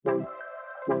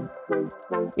I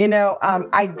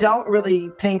don't really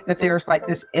think that there's like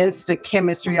this instant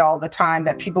chemistry all the time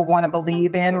that people want to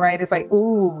believe in, right? It's like,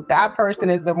 ooh, that person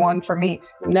is the one for me.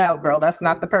 No, girl, that's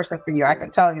not the person for you. I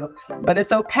can tell you, but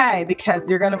it's okay because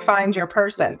you're going to find your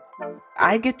person.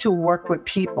 I get to work with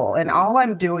people, and all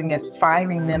I'm doing is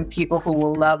finding them people who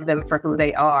will love them for who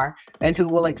they are and who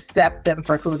will accept them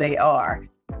for who they are.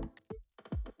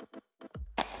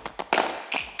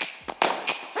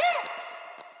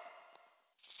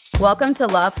 Welcome to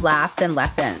Love, Laughs, and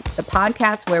Lessons, the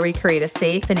podcast where we create a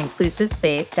safe and inclusive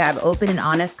space to have open and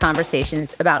honest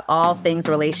conversations about all things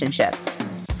relationships,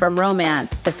 from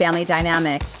romance to family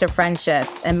dynamics to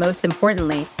friendships, and most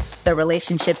importantly, the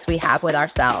relationships we have with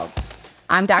ourselves.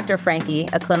 I'm Dr. Frankie,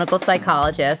 a clinical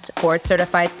psychologist,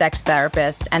 board-certified sex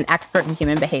therapist, and expert in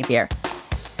human behavior.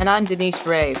 And I'm Denise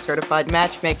Ray, certified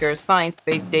matchmaker,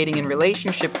 science-based dating and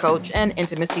relationship coach, and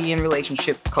intimacy and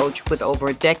relationship coach with over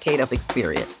a decade of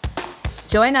experience.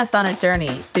 Join us on a journey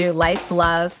through life's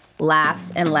love,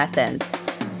 laughs, and lessons.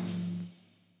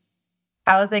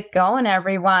 How's it going,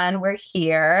 everyone? We're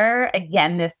here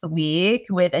again this week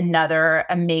with another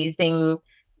amazing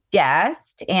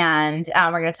guest, and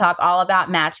we're going to talk all about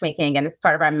matchmaking, and it's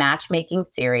part of our matchmaking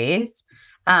series.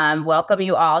 Welcome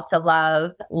you all to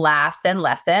Love, Laughs, and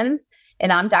Lessons.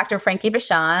 And I'm Dr. Frankie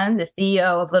Bashan, the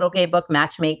CEO of Little Gay Book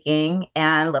Matchmaking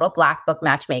and Little Black Book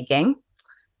Matchmaking.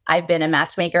 I've been a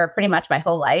matchmaker pretty much my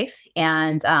whole life,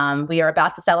 and we are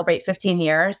about to celebrate 15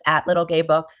 years at Little Gay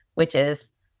Book, which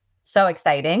is so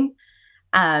exciting.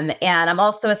 And I'm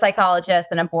also a psychologist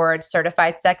and a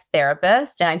board-certified sex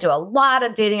therapist, and I do a lot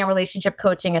of dating and relationship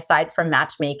coaching aside from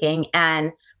matchmaking.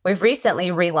 And we've recently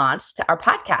relaunched our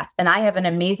podcast, and I have an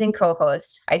amazing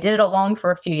co-host. I did it alone for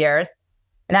a few years,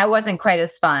 and that wasn't quite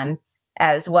as fun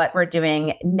as what we're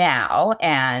doing now.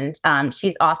 And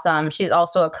she's awesome. She's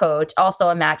also a coach, also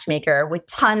a matchmaker with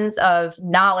tons of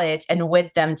knowledge and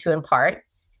wisdom to impart.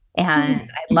 And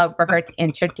I'd love for her to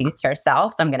introduce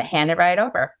herself. So I'm going to hand it right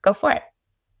over. Go for it.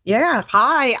 Yeah.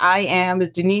 Hi, I am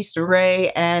Denise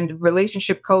Ray, and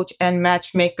relationship coach and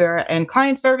matchmaker and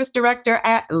client service director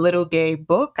at Little Gay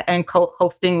Book, and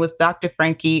co-hosting with Dr.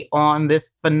 Frankie on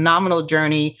this phenomenal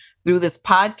journey through this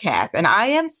podcast. And I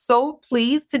am so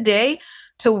pleased today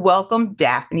to welcome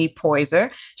Daphney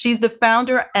Poyser. She's the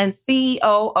founder and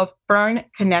CEO of Fern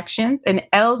Connections, an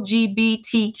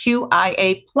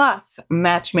LGBTQIA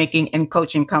matchmaking and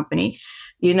coaching company.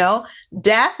 You know,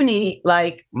 Daphney,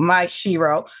 like my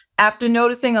shero, after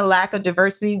noticing a lack of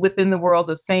diversity within the world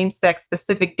of same-sex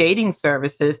specific dating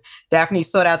services, Daphney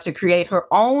sought out to create her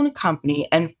own company,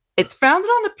 and it's founded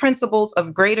on the principles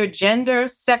of greater gender,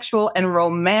 sexual, and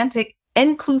romantic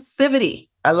inclusivity.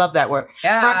 I love that word.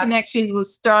 Yeah. Fern Connections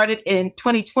was started in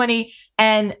 2020,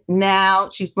 and now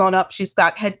she's blown up. She's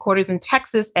got headquarters in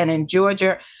Texas and in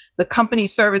Georgia. The company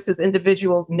services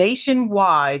individuals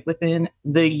nationwide within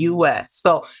the U.S.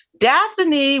 So,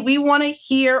 Daphney, we want to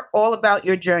hear all about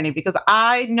your journey, because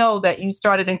I know that you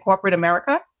started in corporate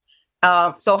America.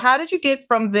 So how did you get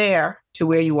from there to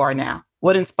where you are now?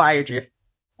 What inspired you?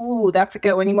 Oh, that's a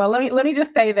good one. Well, let me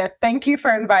just say this. Thank you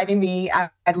for inviting me. I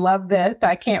love this.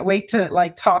 I can't wait to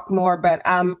talk more. But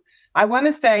I want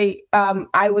to say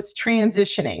I was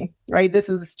transitioning, right? This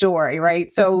is a story, right?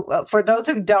 So for those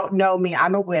who don't know me,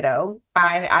 I'm a widow.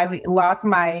 I lost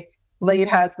my late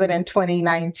husband in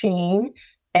 2019.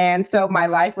 And so my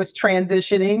life was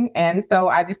transitioning. And so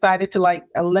I decided to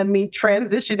let me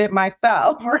transition it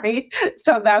myself, right?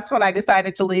 So that's when I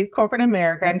decided to leave corporate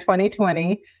America in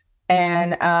 2020.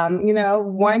 And,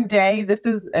 one day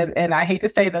and I hate to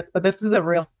say this, but this is a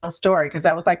real story, because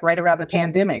that was right around the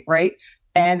pandemic, right?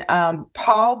 And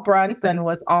Paul Brunson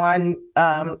was on,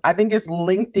 I think it's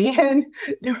LinkedIn,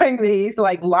 doing these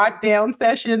lockdown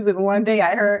sessions. And one day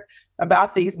I heard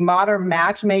about these modern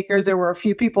matchmakers. There were a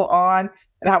few people on,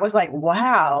 and I was like,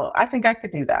 wow, I think I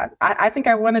could do that. I think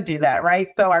I want to do that, right?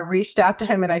 So I reached out to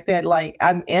him and I said,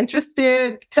 I'm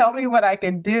interested. Tell me what I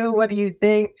can do. What do you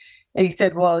think? And he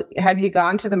said, well, have you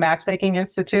gone to the Matchmaking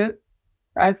Institute?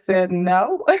 I said,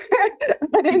 no. I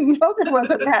didn't know there was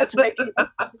a matchmaking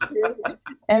institute.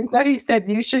 And so he said,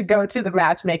 you should go to the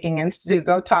Matchmaking Institute,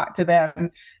 go talk to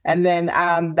them. And then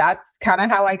that's kind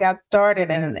of how I got started.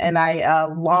 And I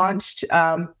launched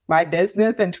my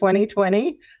business in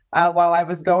 2020 while I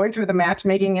was going through the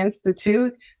Matchmaking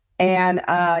Institute. And,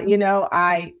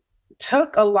 I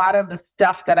took a lot of the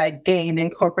stuff that I gained in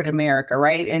corporate America,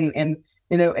 right? And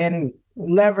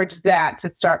leverage that to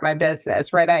start my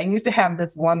business, right? I used to have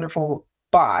this wonderful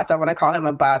boss. I want to call him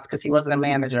a boss because he wasn't a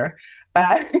manager,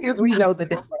 because we know the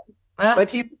difference. But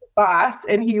he was a boss,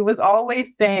 and he was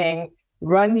always saying,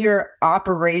 run your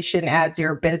operation as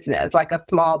your business, like a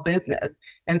small business.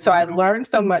 And so I learned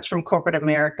so much from corporate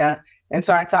America. And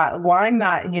so I thought, why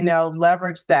not,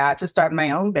 leverage that to start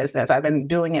my own business? I've been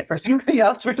doing it for somebody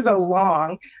else for so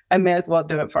long. I may as well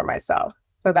do it for myself.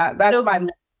 So that's my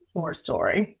core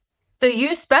story. So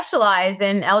you specialize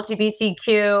in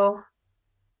LGBTQ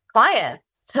clients.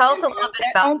 Tell us a little bit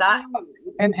about that.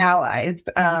 And allies.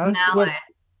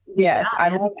 Yes, I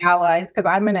love allies because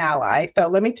I'm an ally. So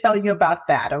let me tell you about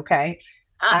that, okay?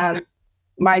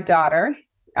 My daughter,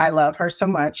 I love her so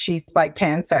much. She's like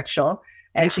pansexual.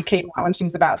 And she came out when she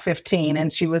was about 15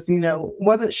 and she was,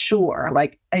 wasn't sure,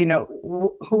 like,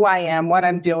 who I am, what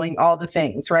I'm doing, all the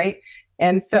things, right?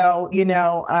 And so,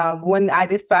 when I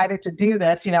decided to do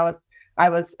this,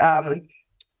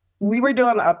 we were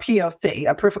doing a POC,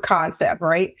 a proof of concept,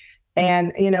 right?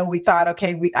 And, we thought,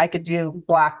 okay, I could do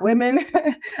Black women.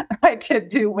 I could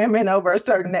do women over a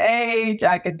certain age.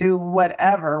 I could do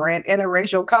whatever, right?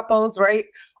 Interracial couples, right?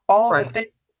 All the things.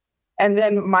 And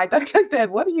then my doctor said,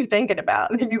 what are you thinking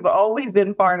about? You've always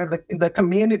been part of the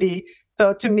community.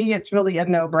 So to me, it's really a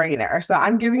no-brainer. So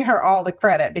I'm giving her all the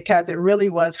credit because it really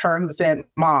was her who said,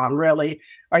 Mom, really,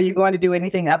 are you going to do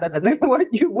anything other than what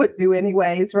you would do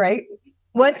anyways, right?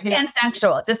 What's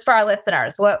pansexual? Just for our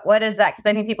listeners, what is that? Because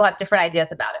I think people have different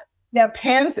ideas about it. Yeah,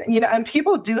 and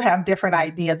people do have different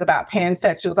ideas about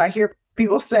pansexuals. I hear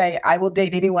people say, I will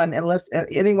date anyone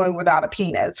without a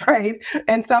penis, right?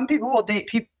 And some people will date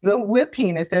people with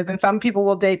penises, and some people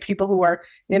will date people who are,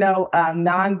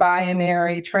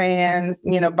 non-binary, trans,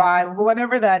 bi,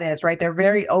 whatever that is, right? They're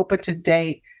very open to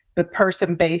date the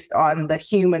person based on the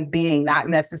human being, not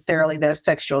necessarily their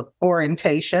sexual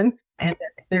orientation and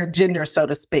their gender, so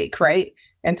to speak, right?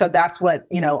 And so that's what,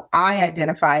 I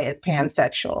identify as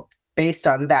pansexual based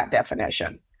on that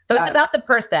definition. So it's about the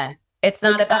person. It's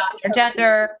not about their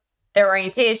gender, their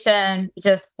orientation,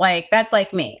 just like, that's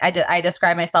like me. I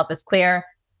describe myself as queer.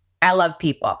 I love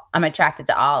people. I'm attracted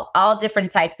to all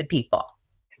different types of people.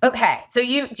 Okay. So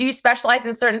do you specialize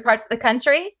in certain parts of the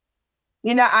country?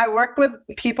 I work with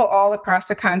people all across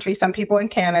the country, some people in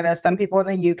Canada, some people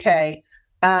in the UK.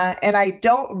 And I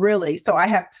don't really. So I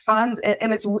have tons,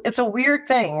 and it's a weird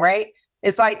thing, right?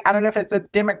 It's like, I don't know if it's a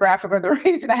demographic or the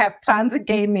region. I have tons of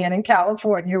gay men in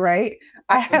California, right?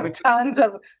 I have tons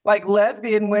of like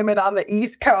lesbian women on the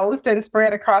East Coast and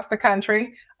spread across the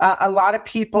country. A lot of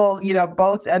people,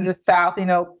 both in the South,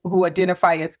 who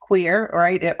identify as queer,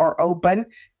 right? Or open,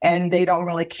 and they don't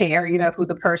really care, who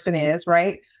the person is,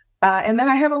 right? And then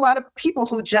I have a lot of people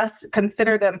who just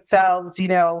consider themselves,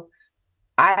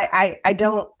 I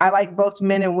like both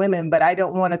men and women, but I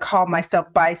don't want to call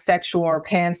myself bisexual or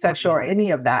pansexual or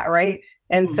any of that, right?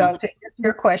 And so to answer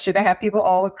your question, I have people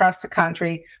all across the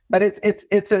country, but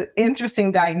it's an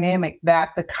interesting dynamic that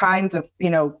the kinds of,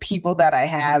 people that I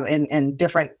have in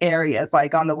different areas,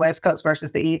 like on the West Coast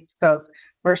versus the East Coast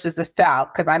versus the South,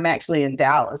 because I'm actually in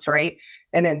Dallas, right?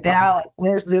 And in Dallas,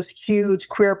 there's this huge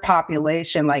queer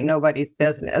population like nobody's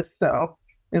business. So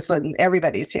it's like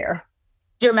everybody's here.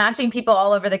 You're matching people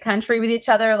all over the country with each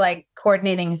other, like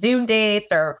coordinating Zoom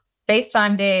dates or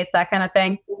FaceTime dates, that kind of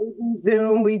thing? We do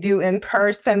Zoom, we do in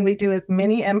person, we do as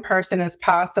many in person as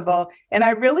possible. And I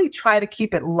really try to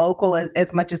keep it local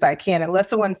as much as I can, unless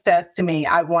someone says to me,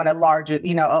 I want a larger,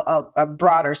 a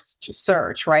broader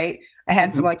search, right? I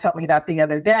had someone tell me that the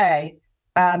other day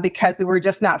because we're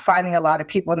just not finding a lot of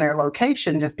people in their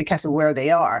location just because of where they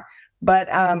are. But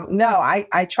no,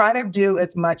 I try to do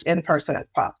as much in person as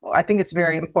possible. I think it's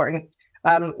very important.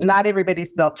 Not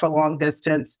everybody's built for long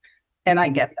distance, and I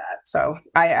get that. So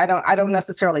I don't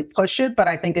necessarily push it, but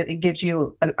I think it gives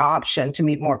you an option to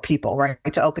meet more people, right?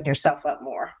 To open yourself up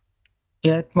more.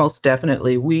 Yeah, most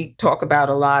definitely. We talk about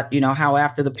a lot, how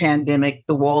after the pandemic,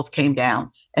 the walls came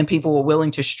down and people were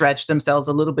willing to stretch themselves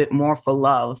a little bit more for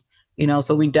love.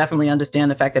 So we definitely understand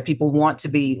the fact that people want to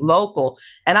be local.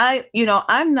 And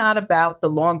I'm not about the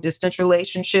long distance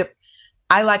relationship.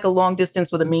 I like a long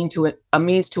distance with a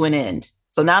means to an end.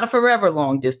 So not a forever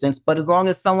long distance, but as long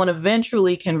as someone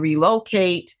eventually can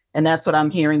relocate. And that's what I'm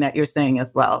hearing that you're saying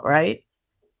as well, right?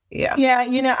 Yeah.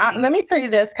 Yeah. Let me tell you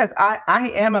this, because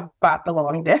I am about the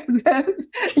long distance,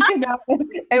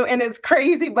 and it's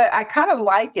crazy, but I kind of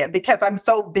like it because I'm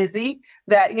so busy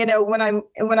that, when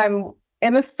I'm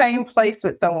in the same place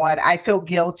with someone, I feel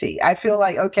guilty. I feel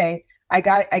like, okay,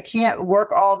 I can't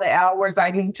work all the hours I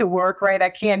need to work, right? I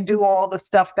can't do all the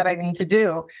stuff that I need to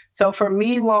do. So for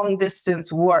me, long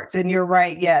distance works. And you're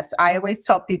right. Yes. I always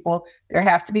tell people there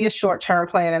has to be a short-term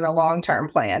plan and a long-term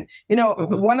plan.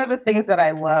 One of the things that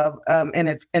I love, and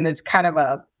it's kind of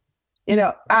a,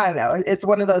 I don't know, it's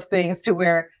one of those things to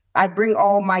where I bring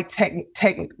all my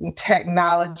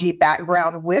technology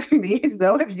background with me.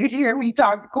 So if you hear me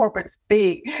talk corporate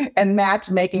speak and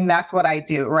matchmaking, that's what I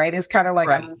do, right? It's kind of like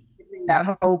I'm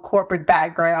that whole corporate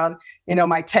background,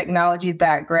 my technology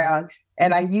background.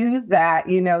 And I use that,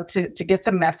 to get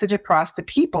the message across to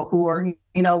people who are,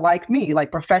 like me,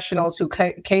 like professionals who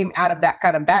came out of that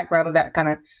kind of background, of that kind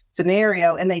of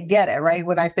scenario, and they get it, right?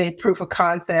 When I say proof of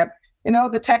concept, the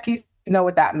techies know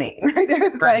what that means,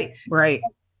 right? Right.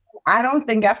 I don't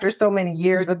think after so many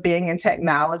years of being in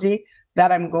technology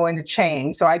that I'm going to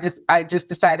change. So I just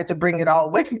decided to bring it all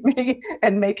with me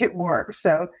and make it work.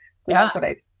 So that's what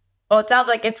I do. Well, it sounds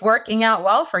like it's working out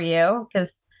well for you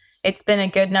because it's been a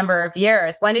good number of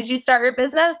years. When did you start your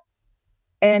business?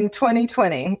 In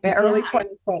 2020, in early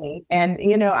 2020. And,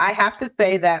 I have to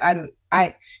say that I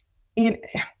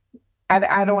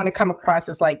don't want to come across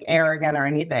as like arrogant or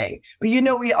anything, but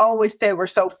we always say we're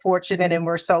so fortunate and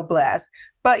we're so blessed.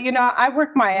 But I work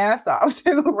my ass off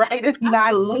too, right? It's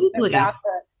not about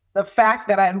the fact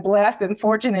that I'm blessed and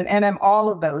fortunate, and I'm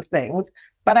all of those things.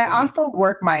 But I also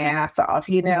work my ass off,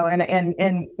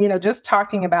 and just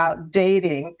talking about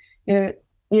dating,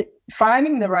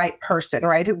 finding the right person,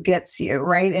 right, who gets you,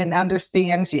 right, and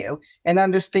understands you and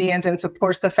understands and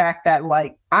supports the fact that,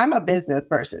 like, I'm a business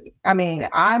person. I mean,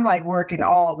 I'm like working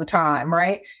all the time,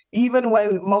 right? Even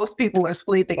when most people are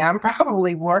sleeping, I'm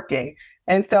probably working.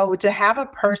 And so to have a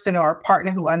person or a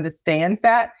partner who understands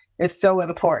that is so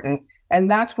important. And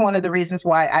that's one of the reasons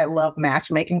why I love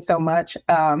matchmaking so much.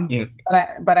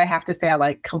 But I have to say I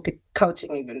like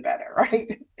coaching even better,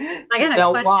 right? I got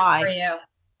a question for you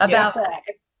about that.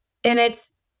 And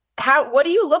it's what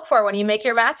do you look for when you make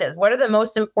your matches? What are the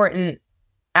most important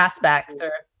aspects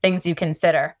or things you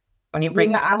consider when you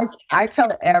bring I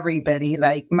tell everybody,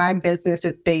 like, my business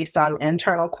is based on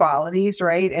internal qualities,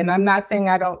 right? And I'm not saying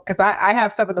I don't, because I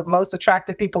have some of the most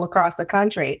attractive people across the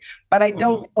country, but I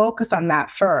don't focus on that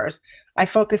first. I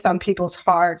focus on people's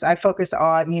hearts. I focus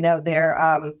on,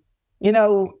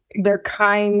 their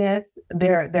kindness,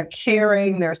 their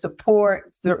caring, their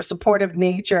support, their supportive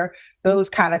nature, those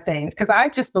kind of things. Because I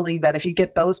just believe that if you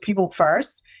get those people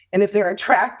first, and if they're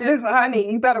attractive,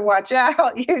 honey, you better watch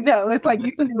out. It's like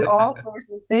you can do all sorts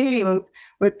of things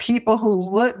with people who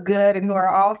look good and who are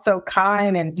also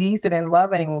kind and decent and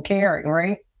loving and caring,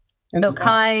 right? And so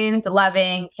kind,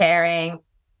 loving, caring,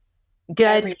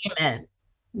 good humans.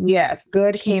 Yes,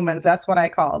 good humans. That's what I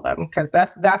call them, because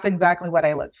that's exactly what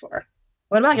I look for.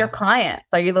 What about your clients?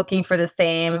 Are you looking for the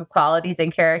same qualities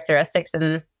and characteristics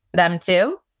in them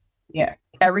too? Yes,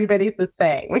 everybody's the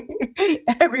same.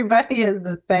 Everybody is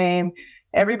the same.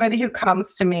 Everybody who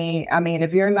comes to me, I mean,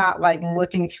 if you're not like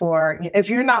if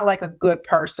you're not like a good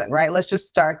person, right? Let's just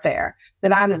start there.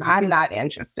 Then I'm not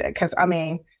interested, because I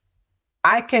mean,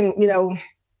 I can,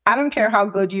 I don't care how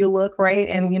good you look, right?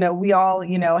 And, we all,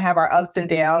 have our ups and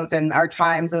downs and our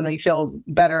times when we feel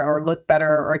better or look better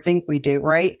or think we do,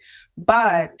 right?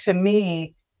 But to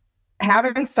me,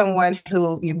 having someone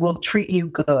who will treat you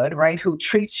good, right? Who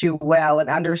treats you well and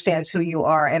understands who you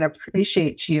are and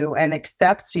appreciates you and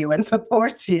accepts you and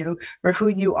supports you for who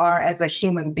you are as a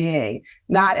human being,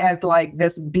 not as like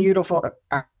this beautiful,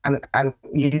 I'm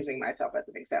using myself as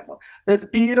an example, this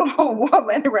beautiful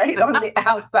woman, right, on the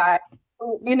outside.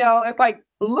 It's like,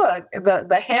 look,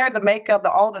 the hair, the makeup,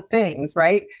 all the things,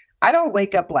 right? I don't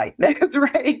wake up like this,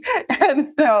 right?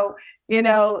 And so,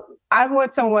 I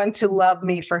want someone to love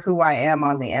me for who I am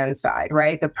on the inside,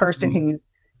 right? The person who's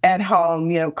at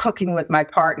home, cooking with my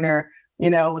partner,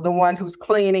 the one who's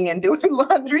cleaning and doing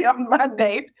laundry on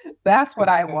Mondays. That's what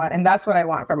I want. And that's what I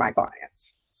want for my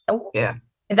clients. Yeah.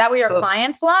 Is that what your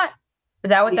clients want? Is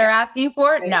that what they're asking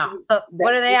for? No. So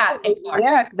what are they asking for?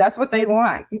 Yes, that's what they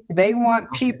want. They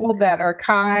want people that are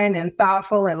kind and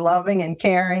thoughtful and loving and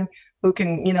caring, who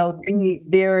can, be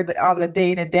there on the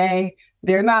day to day.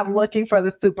 They're not looking for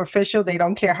the superficial. They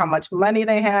don't care how much money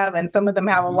they have. And some of them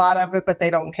have a lot of it, but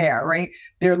they don't care, right?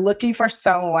 They're looking for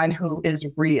someone who is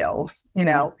real,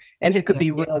 and who could be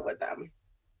real with them.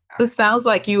 So it sounds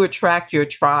like you attract your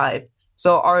tribe.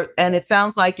 And it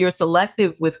sounds like you're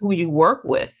selective with who you work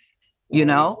with.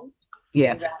 Yeah.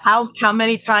 Exactly. How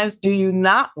many times do you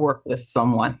not work with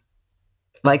someone?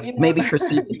 Like maybe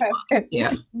perceived?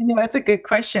 Yeah. It's a good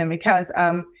question, because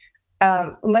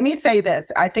let me say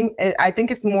this. I think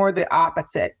it's more the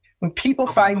opposite. When people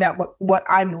find out what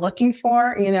I'm looking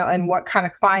for, and what kind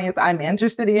of clients I'm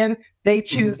interested in, they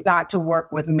choose not to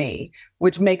work with me,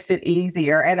 which makes it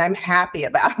easier. And I'm happy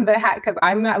about that, because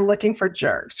I'm not looking for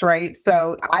jerks, right?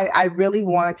 So I really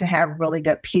want to have really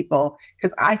good people,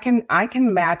 because I can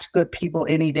match good people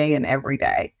any day and every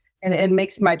day. And it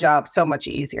makes my job so much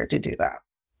easier to do that.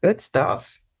 Good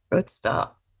stuff. Good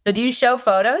stuff. So do you show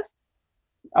photos?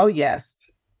 Oh, yes.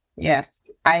 Yes.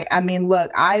 I mean,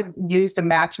 look, I've used a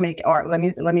matchmaker, or let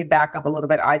me back up a little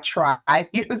bit. I tried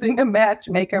using a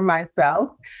matchmaker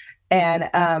myself.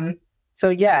 And so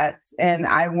yes, and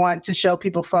I want to show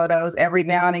people photos. Every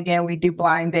now and again we do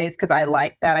blind dates because I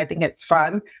like that. I think it's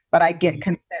fun, but I get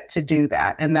consent to do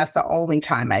that. And that's the only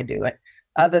time I do it.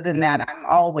 Other than that, I'm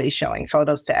always showing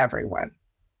photos to everyone.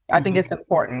 I think it's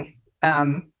important.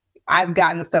 I've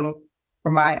gotten some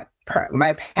from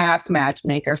my past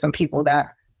matchmaker, some people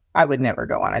that I would never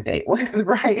go on a date with,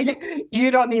 right? You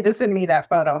don't need to send me that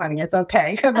photo, honey. It's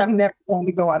okay, because I'm never going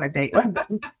to go on a date with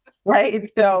them, right?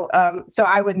 So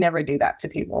I would never do that to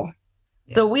people.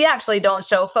 So we actually don't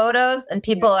show photos, and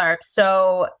people are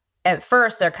so, at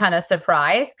first, they're kind of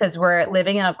surprised because we're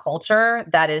living in a culture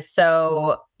that is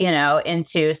so,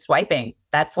 into swiping.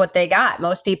 That's what they got.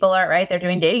 Most people are, right? They're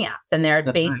doing dating apps and they're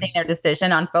basing their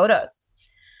decision on photos.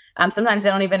 Sometimes they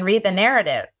don't even read the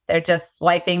narrative. They're just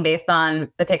swiping based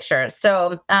on the pictures.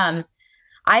 So I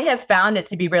have found it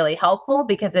to be really helpful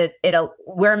because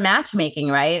we're matchmaking,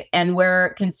 right? And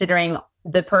we're considering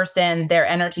the person, their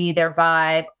energy, their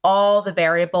vibe, all the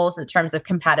variables in terms of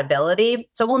compatibility.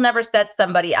 So we'll never set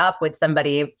somebody up with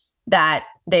somebody that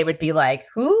they would be like,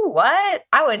 who, what?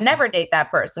 I would never date that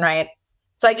person, right?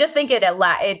 So I just think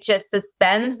it just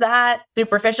suspends that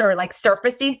superficial or like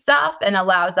surfacey stuff and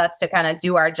allows us to kind of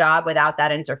do our job without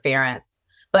that interference.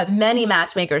 But many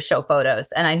matchmakers show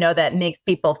photos, and I know that makes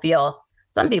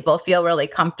some people feel really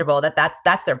comfortable that's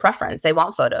their preference. They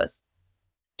want photos.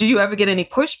 Do you ever get any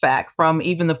pushback from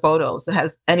even the photos?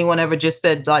 Has anyone ever just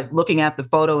said, like, looking at the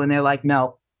photo and they're like,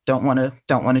 no, don't want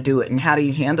to do it? And how do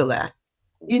you handle that?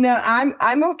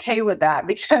 I'm okay with that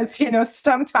because,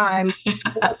 sometimes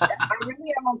I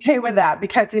really am okay with that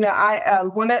because, I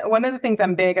one of the things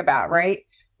I'm big about, right?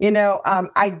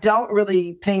 I don't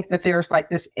really think that there's like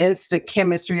this instant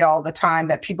chemistry all the time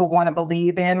that people want to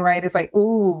believe in, right? It's like,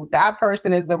 ooh, that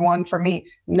person is the one for me.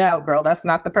 No, girl, that's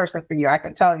not the person for you. I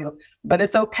can tell you, but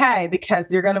it's okay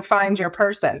because you're going to find your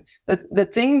person. The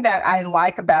thing that I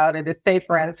like about it is, say,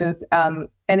 for instance, and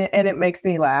it makes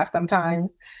me laugh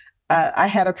sometimes. I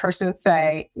had a person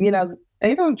say,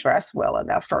 they don't dress well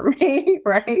enough for me,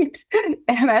 right?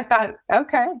 And I thought,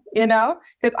 okay,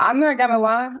 because I'm not going to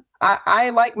lie.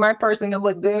 I like my person to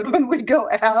look good when we go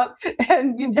out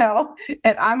and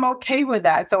I'm okay with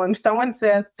that. So when someone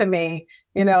says to me,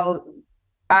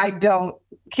 I don't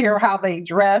care how they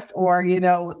dress or,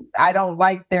 I don't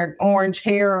like their orange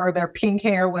hair or their pink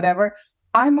hair, whatever,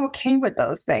 I'm okay with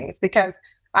those things because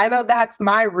I know that's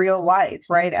my real life,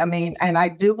 right? I mean, and I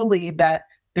do believe that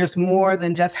there's more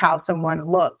than just how someone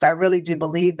looks. I really do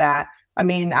believe that. I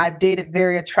mean, I've dated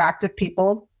very attractive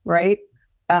people, right?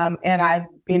 And I've,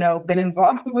 been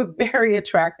involved with very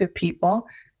attractive people.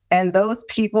 And those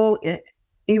people,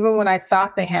 even when I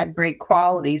thought they had great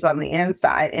qualities on the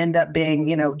inside, end up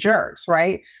being, jerks,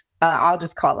 right? I'll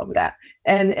just call them that.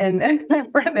 And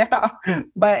for now,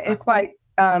 but it's like,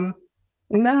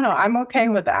 no, I'm okay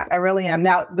with that. I really am.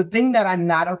 Now, the thing that I'm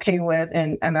not okay with,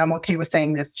 and I'm okay with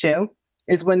saying this too,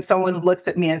 is when someone looks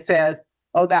at me and says,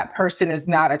 oh, that person is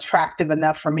not attractive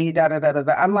enough for me, da, da, da, da,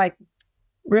 da. I'm like,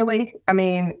 really? I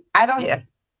mean,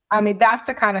 that's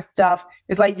the kind of stuff.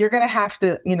 It's like, you're going to have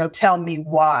to, tell me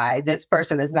why this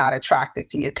person is not attractive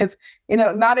to you. Because,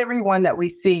 not everyone that we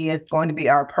see is going to be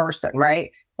our person, right?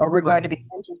 Or we're going to be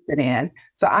interested in.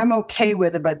 So I'm okay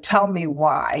with it, but tell me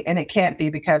why. And it can't be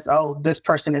because, oh, this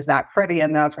person is not pretty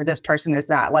enough or this person is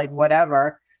not like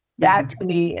whatever. That to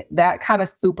me, that kind of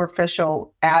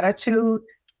superficial attitude,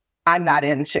 I'm not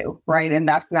into, right? And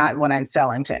that's not what I'm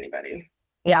selling to anybody.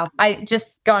 Yeah. I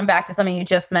just going back to something you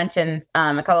just mentioned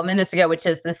a couple of minutes ago, which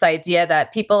is this idea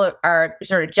that people are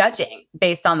sort of judging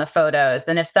based on the photos.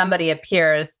 And if somebody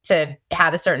appears to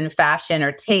have a certain fashion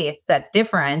or taste that's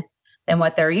different than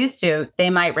what they're used to,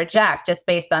 they might reject just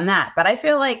based on that. But I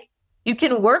feel like you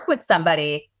can work with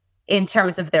somebody in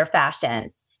terms of their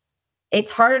fashion. It's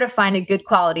harder to find a good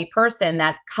quality person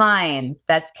that's kind,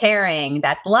 that's caring,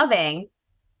 that's loving.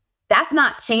 That's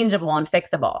not changeable and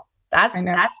fixable.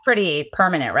 That's pretty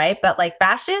permanent, right? But like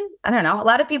fashion, I don't know. A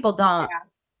lot of people don't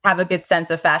have a good sense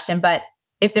of fashion, but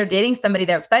if they're dating somebody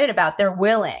they're excited about, they're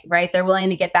willing, right? They're willing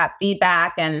to get that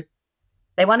feedback and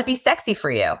they want to be sexy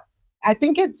for you. I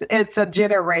think it's a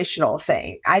generational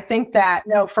thing. I think that,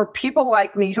 for people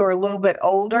like me who are a little bit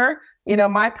older,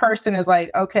 my person is like,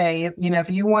 okay, if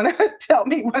you want to tell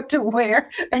me what to wear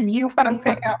and you want to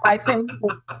pick out my things,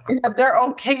 they're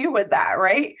okay with that,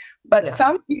 right? But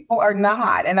some people are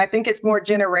not. And I think it's more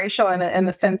generational in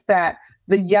the sense that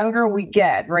the younger we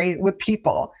get, right, with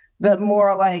people, the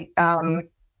more like,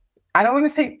 I don't want to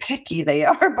say picky they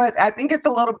are, but I think it's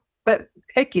a little bit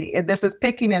picky. There's this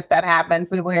pickiness that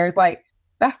happens where it's like,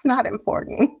 that's not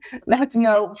important. That's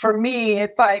for me,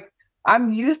 it's like,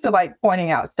 I'm used to like pointing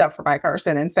out stuff for my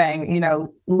person and saying,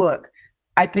 look,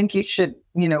 I think you should,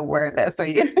 wear this, or,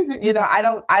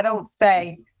 I don't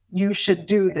say you should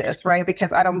do this, right?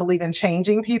 Because I don't believe in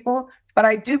changing people, but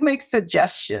I do make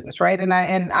suggestions, right? And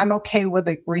I'm okay with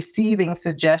receiving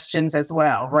suggestions as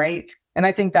well, right? And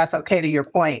I think that's okay to your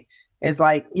point. Is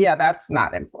like, yeah, that's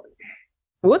not important.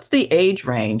 What's the age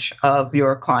range of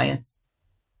your clients?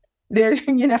 There,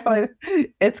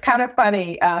 it's kind of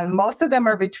funny. Most of them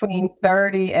are between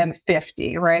 30 and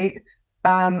 50, right?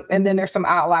 And then there's some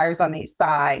outliers on each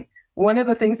side. One of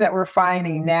the things that we're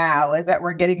finding now is that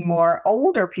we're getting more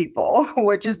older people,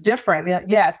 which is different.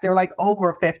 Yes, they're like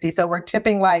over 50. So we're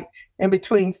tipping like in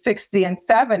between 60 and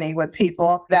 70 with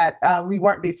people that we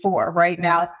weren't before. Right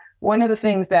now, one of the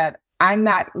things that I'm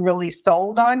not really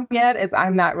sold on yet is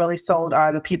I'm not really sold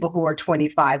on the people who are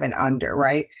 25 and under,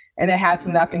 right? And it has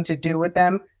nothing to do with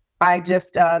them. I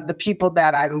just, the people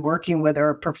that I'm working with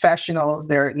are professionals.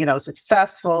 They're,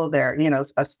 successful, they're,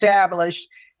 established.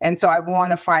 And so I want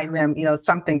to find them,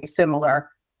 something similar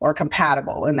or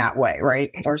compatible in that way, right?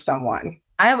 Or someone.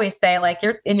 I always say, like,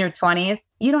 you're in your 20s,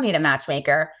 you don't need a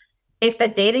matchmaker. If the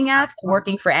dating app's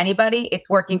working for anybody, it's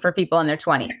working for people in their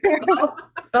 20s.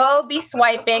 Go be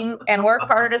swiping and work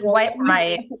harder to swipe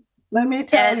right. Let me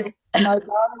tell you, my daughter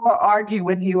will argue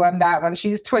with you on that one.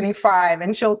 She's 25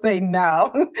 and she'll say,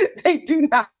 no, they do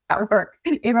not work,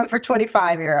 even for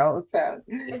 25-year-olds. So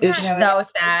it's so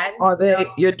sad. Are they,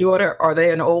 your daughter, are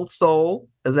they an old soul?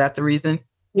 Is that the reason?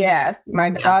 Yes, my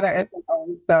daughter is an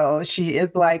old soul. She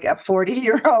is like a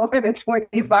 40-year-old and a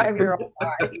 25-year-old.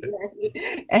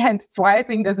 And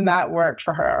swiping does not work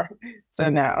for her. So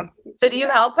no. So do you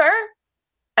help her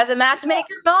as a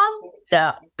matchmaker, Mom?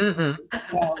 No.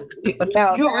 No.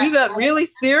 You got really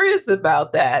serious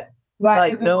about that.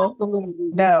 Like no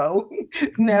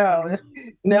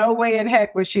way in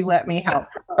heck would she let me help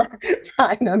her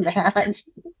find a match.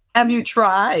 Have you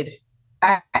tried?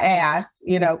 I asked,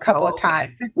 a couple of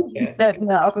times. She said,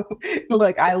 no,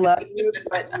 look, I love you,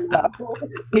 but no.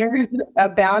 Here's a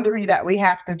boundary that we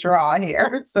have to draw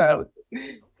here. So,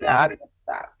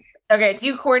 okay. Do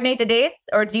you coordinate the dates,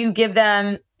 or do you give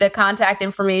them the contact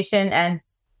information and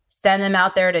send them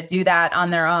out there to do that on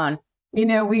their own?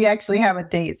 We actually have a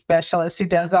date specialist who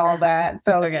does all that.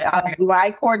 So do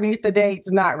I coordinate the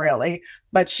dates? Not really,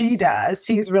 but she does.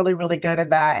 She's really, really good at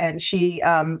that. And she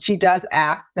does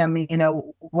ask them,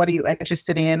 what are you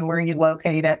interested in? Where are you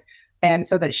located? And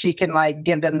so that she can like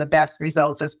give them the best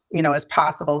results as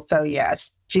possible. So yeah,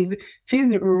 she's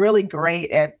really great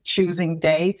at choosing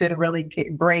dates and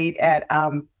really great at,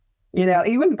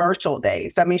 even virtual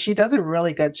dates. I mean, she does a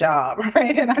really good job,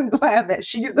 right? And I'm glad that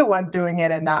she's the one doing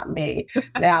it and not me.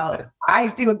 Now, I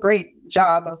do a great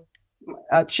job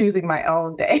of choosing my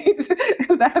own dates.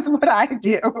 That's what I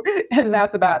do. And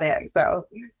that's about it. So,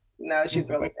 no, she's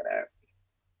really good at it.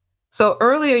 So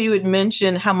earlier you had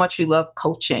mentioned how much you love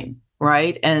coaching,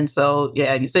 right? And so,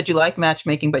 yeah, you said you like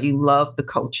matchmaking, but you love the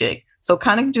coaching. So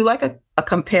kind of do like a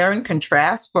compare and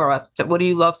contrast for us. What do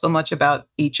you love so much about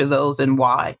each of those and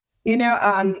why?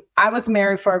 I was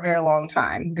married for a very long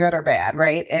time, good or bad,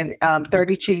 right? And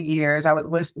 32 years, I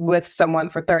was with someone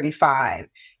for 35.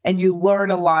 And you learn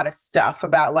a lot of stuff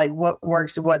about like what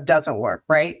works and what doesn't work,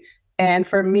 right? And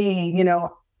for me,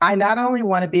 I not only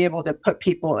want to be able to put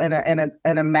people in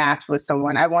a match with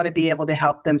someone, I want to be able to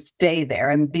help them stay there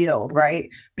and build,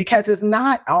 right? Because it's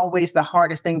not always the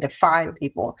hardest thing to find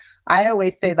people. I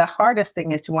always say the hardest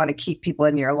thing is to want to keep people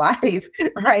in your life,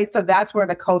 right? So that's where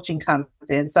the coaching comes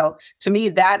in. So to me,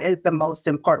 that is the most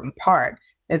important part,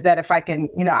 is that if I can,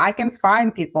 I can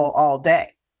find people all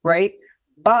day, right?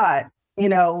 But,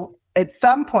 at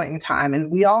some point in time,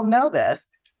 and we all know this,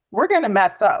 we're going to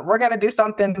mess up. We're going to do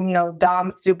something,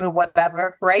 dumb, stupid,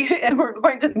 whatever, right? And we're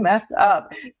going to mess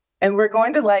up. And we're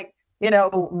going to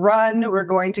run. We're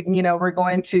going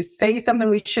to say something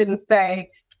we shouldn't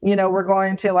say. We're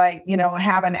going to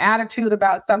have an attitude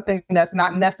about something that's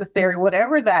not necessary,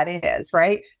 whatever that is,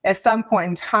 right? At some point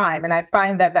in time. And I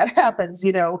find that happens,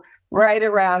 right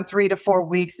around 3 to 4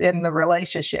 weeks in the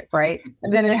relationship, right?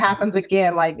 And then it happens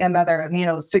again, like another,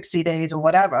 60 days or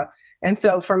whatever. And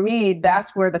so for me,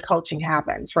 that's where the coaching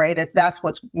happens, right? That's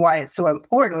why it's so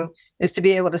important, is to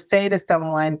be able to say to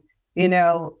someone,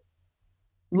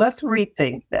 let's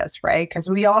rethink this, right? Because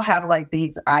we all have like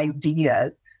these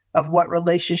ideas of what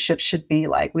relationships should be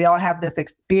like. We all have this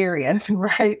experience,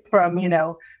 right? From,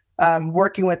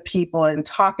 working with people and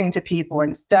talking to people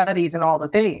and studies and all the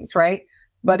things, right?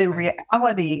 But in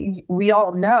reality, we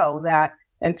all know that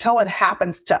until it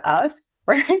happens to us,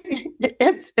 right,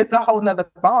 it's a whole nother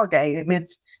ballgame.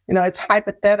 It's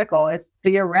hypothetical, it's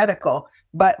theoretical.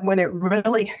 But when it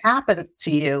really happens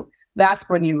to you, that's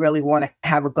when you really want to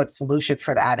have a good solution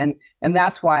for that. And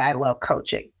that's why I love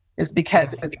coaching, is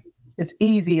because it's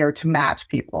easier to match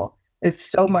people. It's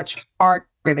so much harder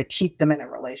to keep them in a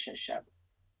relationship.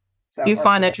 So, do you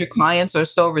find that your clients are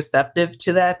so receptive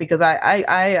to that? Because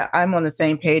I'm on the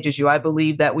same page as you. I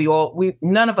believe that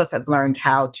none of us have learned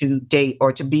how to date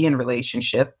or to be in a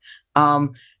relationship.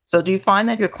 So do you find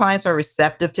that your clients are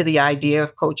receptive to the idea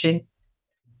of coaching?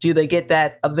 Do they get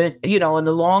that event, in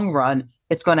the long run,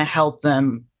 it's going to help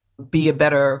them be a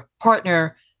better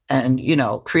partner and,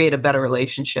 create a better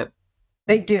relationship?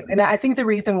 They do. And I think the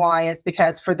reason why is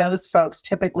because for those folks,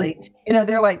 typically,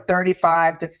 they're like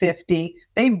 35 to 50.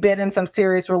 They've been in some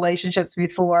serious relationships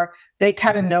before. They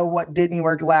kind of know what didn't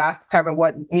work last time and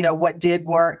what did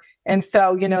work. And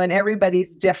so, and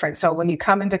everybody's different. So when you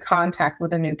come into contact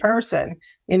with a new person,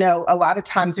 a lot of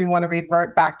times we want to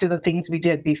revert back to the things we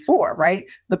did before, right?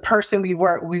 The person we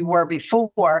were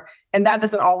before, and that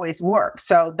doesn't always work.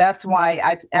 So that's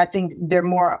why I think they're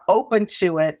more open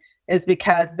to it, is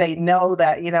because they know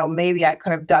that, maybe I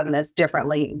could have done this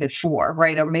differently before,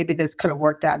 right? Or maybe this could have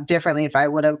worked out differently if I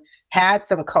would have had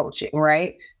some coaching,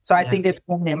 right? So I think it's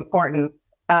really important.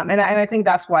 And I think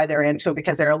that's why they're into it,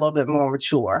 because they're a little bit more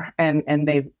mature and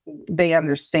they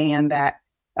understand that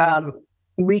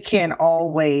we can't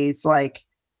always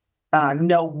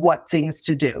know what things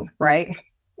to do, right?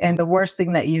 And the worst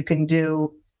thing that you can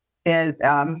do is,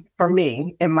 for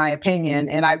me, in my opinion,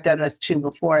 and I've done this too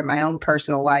before in my own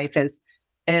personal life, is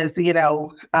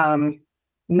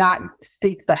not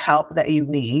seek the help that you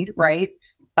need, right?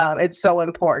 It's so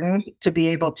important to be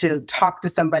able to talk to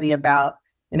somebody about,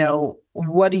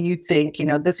 what do you think?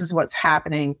 This is what's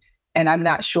happening, and I'm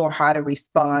not sure how to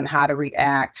respond, how to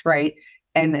react, right?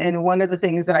 And one of the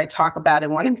things that I talk about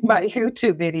in one of my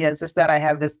YouTube videos is that I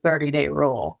have this 30-day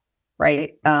rule,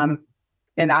 right?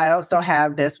 And I also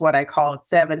have this, what I call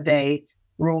 7-day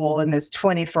rule, and this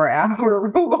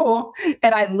 24-hour rule.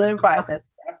 And I live by this,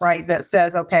 right? That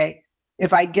says, okay,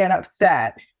 if I get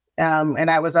upset, and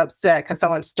I was upset because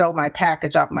someone stole my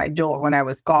package off my door when I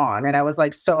was gone. And I was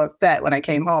so upset when I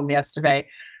came home yesterday,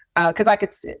 because I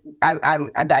could see, I'm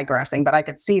digressing, but I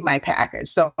could see my package.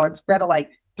 So instead of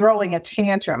throwing a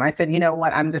tantrum, I said, you know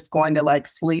what, I'm just going to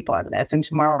sleep on this, and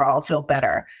tomorrow I'll feel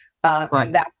better. Right.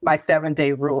 And that's my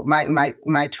 7-day rule, my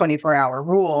 24-hour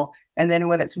rule. And then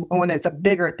when it's a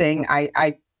bigger thing,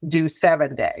 I do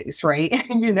 7 days, right? If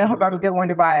I'm going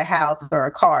to buy a house or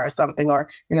a car or something, or,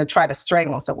 try to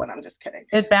strangle someone. I'm just kidding.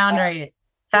 Good boundaries.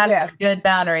 Have good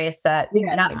boundaries set.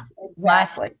 Yes,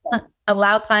 exactly.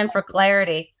 Allow time for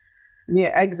clarity.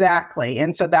 Yeah, exactly.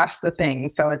 And so that's the thing.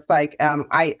 So it's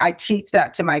I teach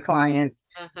that to my clients,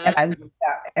 and I do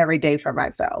that every day for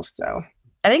myself. So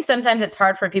I think sometimes it's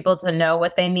hard for people to know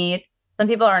what they need. Some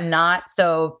people are not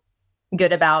so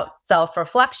good about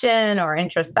self-reflection or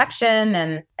introspection.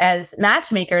 And as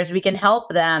matchmakers, we can help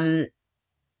them,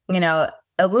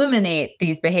 illuminate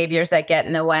these behaviors that get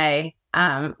in the way,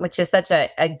 which is such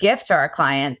a gift to our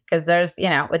clients. Because there's,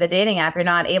 with a dating app, you're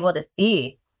not able to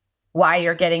see why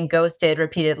you're getting ghosted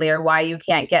repeatedly or why you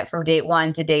can't get from date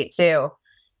 1 to date 2.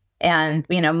 And,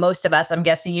 most of us, I'm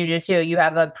guessing you do too, you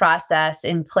have a process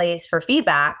in place for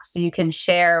feedback so you can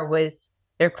share with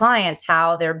your clients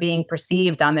how they're being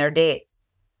perceived on their dates.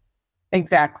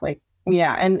 Exactly.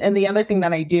 Yeah. And the other thing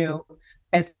that I do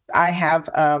is I have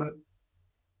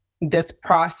this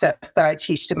process that I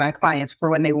teach to my clients for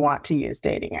when they want to use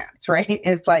dating apps, right?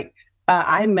 It's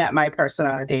I met my person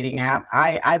on a dating app.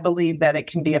 I believe that it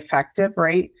can be effective,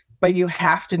 right? But you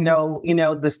have to know,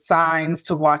 the signs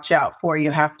to watch out for.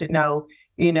 You have to know,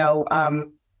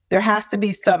 there has to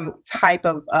be some type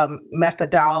of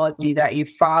methodology that you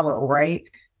follow, right?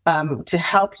 To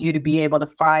help you to be able to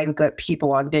find good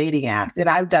people on dating apps. And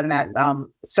I've done that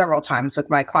several times with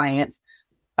my clients.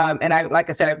 And like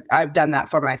I said, I've done that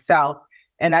for myself.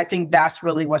 And I think that's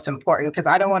really what's important, because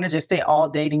I don't want to just say all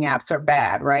dating apps are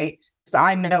bad, right? So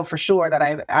I know for sure that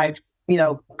I've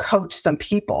coached some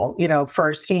people,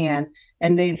 firsthand,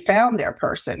 and they found their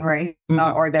person, right?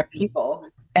 Or their people.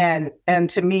 And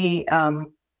to me,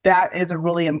 that is a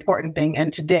really important thing in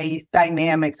today's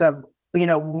dynamics of,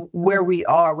 where we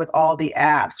are with all the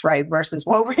apps, right? Versus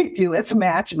what we do as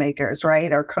matchmakers,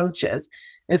 right? Or coaches.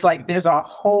 It's there's a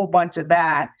whole bunch of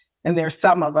that, and there's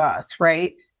some of us,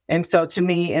 right? And so to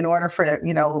me, in order for,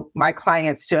 my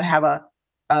clients to have a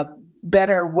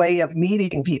better way of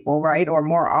meeting people, right? Or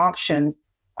more options,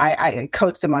 I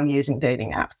coach them on using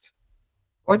dating apps.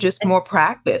 Or just more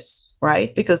practice,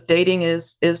 right? Because dating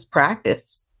is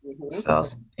practice. Mhm. So,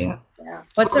 yeah.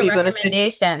 What's a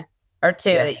recommendation or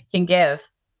two that you can give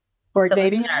For to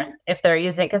dating listeners if they're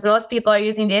using, because most people are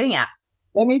using dating apps?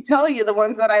 Let me tell you the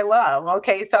ones that I love.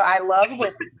 Okay. So I love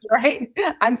women, right?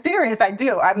 I'm serious. I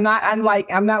do. I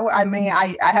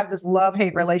have this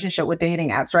love-hate relationship with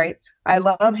dating apps, right? I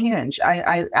love Hinge.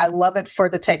 I love it for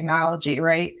the technology,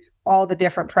 right? All the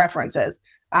different preferences.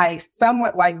 I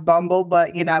somewhat like Bumble,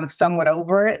 but I'm somewhat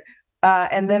over it.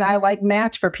 And then I like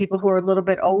Match for people who are a little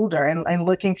bit older and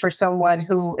looking for someone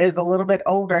who is a little bit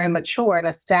older and mature and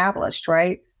established,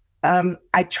 right?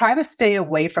 I try to stay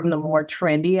away from the more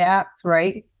trendy apps,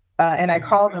 right? And I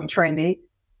call them trendy.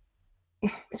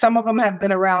 Some of them have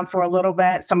been around for a little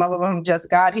bit. Some of them just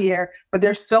got here, but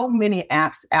there's so many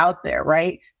apps out there,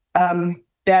 right?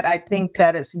 That I think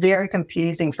that it's very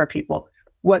confusing for people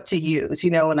what to use,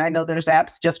 and I know there's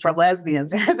apps just for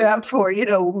lesbians. There's apps for,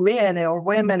 men or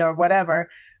women or whatever.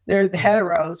 There's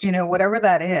heteros, whatever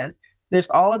that is. There's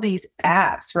all of these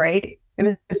apps, right?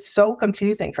 And it's so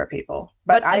confusing for people.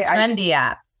 But what's the trendy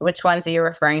apps? Which ones are you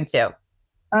referring to?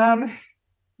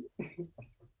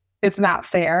 It's not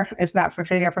fair. It's not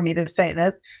fair for me to say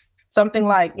this. Something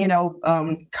like,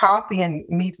 coffee and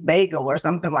meets bagel or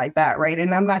something like that, right?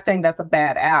 And I'm not saying that's a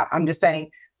bad app. I'm just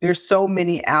saying there's so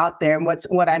many out there. And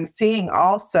what I'm seeing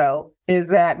also is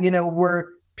that,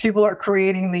 people are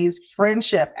creating these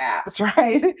friendship apps,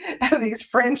 right? These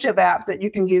friendship apps that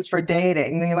you can use for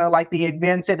dating, like the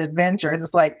Invented Adventures.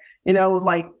 It's like,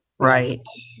 right.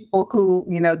 People who,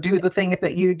 do the things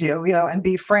that you do, and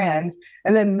be friends.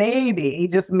 And then maybe,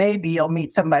 just maybe you'll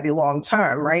meet somebody long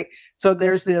term, right? So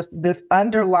there's this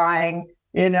underlying,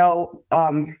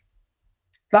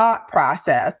 thought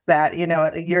process that,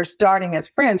 you're starting as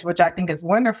friends, which I think is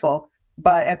wonderful.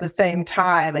 But at the same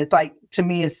time, it's like, to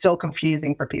me, it's still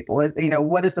confusing for people.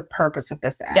 What is the purpose of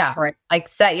this app? Yeah. Right. Like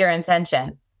set your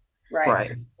intention.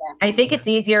 Right. I think it's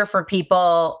easier for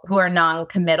people who are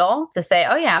non-committal to say,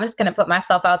 oh yeah, I'm just going to put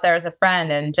myself out there as a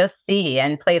friend and just see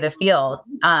and play the field.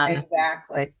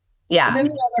 Exactly. Yeah. And then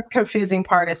the other confusing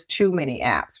part is too many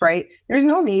apps, right? There's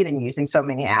no need in using so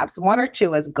many apps. One or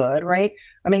two is good, right?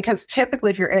 I mean, because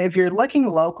typically if you're looking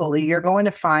locally, you're going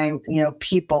to find,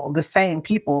 the same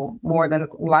people more than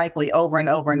likely over and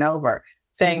over and over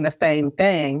saying the same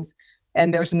things.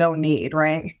 And there's no need,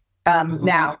 right?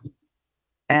 Now,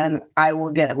 and I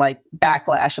will get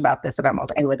backlash about this, and I'm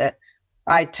okay with it.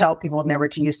 I tell people never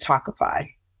to use Talkify.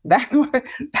 That's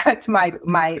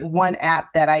my one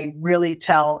app that I really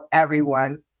tell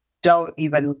everyone, don't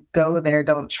even go there.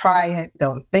 Don't try it.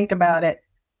 Don't think about it.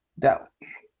 Don't.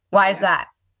 Why is that?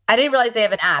 I didn't realize they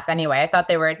have an app anyway. I thought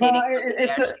they were a dating.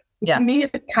 To me,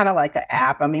 it's kind of like an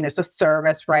app. I mean, it's a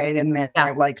service, right? And then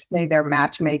say they're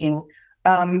matchmaking.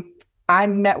 I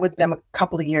met with them a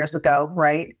couple of years ago,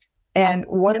 right? And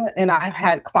I've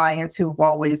had clients who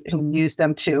used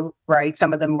them too, right?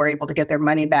 Some of them were able to get their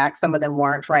money back. Some of them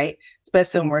weren't, right?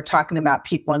 Especially when we're talking about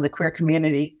people in the queer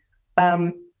community.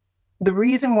 The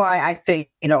reason why I say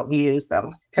you don't use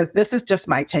them, because this is just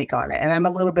my take on it, and I'm a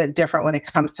little bit different when it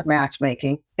comes to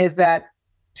matchmaking, is that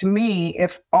to me,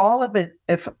 if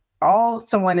all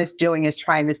someone is doing is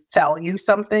trying to sell you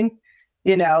something,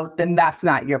 then that's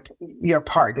not your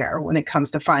partner when it comes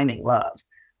to finding love.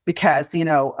 Because,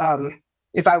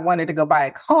 if I wanted to go buy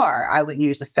a car, I would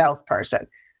use a salesperson.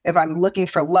 If I'm looking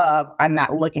for love, I'm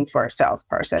not looking for a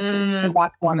salesperson. And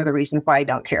that's one of the reasons why I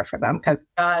don't care for them. Because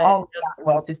all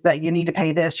that is that you need to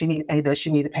pay this, you need to pay this,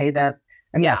 you need to pay this.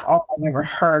 And that's all I've ever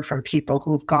heard from people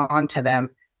who've gone to them.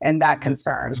 And that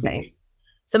concerns me.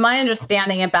 So my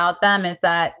understanding about them is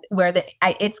that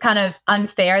it's kind of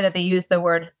unfair that they use the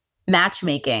word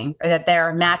matchmaking, or that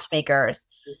they're matchmakers,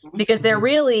 because they're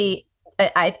really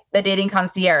the dating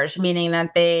concierge, meaning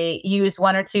that they use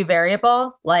one or two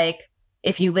variables. Like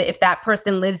if that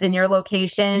person lives in your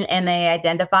location and they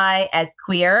identify as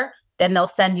queer, then they'll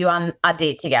send you on a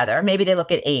date together. Maybe they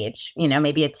look at age,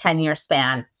 maybe a 10-year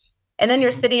span. And then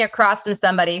you're sitting across from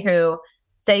somebody who,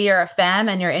 say you're a femme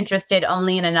and you're interested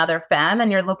only in another femme,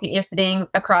 and you're sitting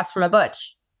across from a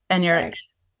butch, and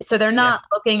so they're not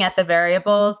looking at the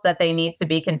variables that they need to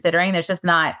be considering. There's just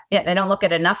not, they don't look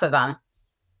at enough of them.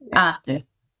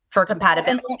 For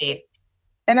compatibility.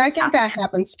 And I think that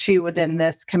happens too within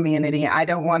this community. I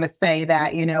don't want to say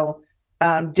that,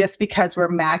 just because we're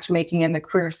matchmaking in the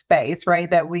queer space,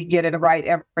 right, that we get it right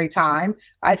every time.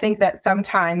 I think that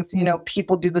sometimes,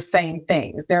 people do the same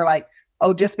things. They're like,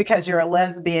 oh, just because you're a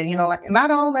lesbian,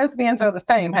 not all lesbians are the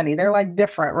same, honey. They're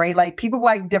different, right? People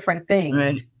like different things.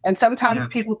 Right. And sometimes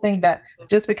people think that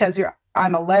just because you're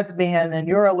I'm a lesbian and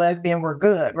you're a lesbian, we're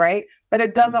good, right? But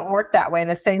it doesn't work that way. And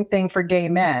the same thing for gay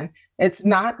men. That's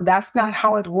not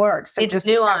how it works. It's just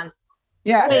nuance.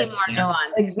 Yeah. Way more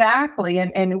nuance. Exactly.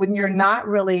 And when you're not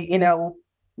really,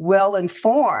 well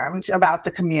informed about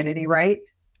the community, right?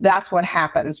 That's what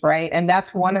happens, right? And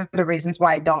that's one of the reasons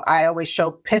why I always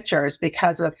show pictures,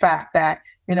 because of the fact that,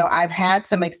 I've had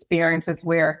some experiences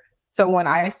where, so when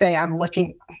I say I'm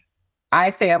looking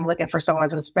for someone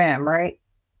who's femme, right?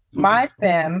 My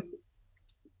femme,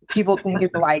 people think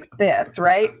is like this,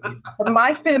 right? But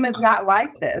my femme is not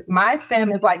like this. My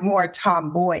femme is like more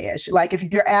tomboyish. Like if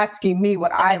you're asking me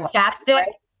what I like. Chapstick? Right?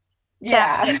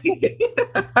 Yeah.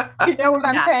 You know what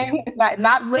I'm saying? It's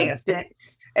not lipstick.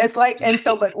 It's like, and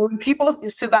so, but when people,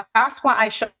 so that's why I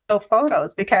show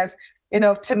photos, because,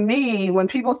 to me, when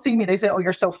people see me, they say, oh,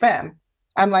 you're so femme.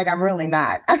 I'm like, I'm really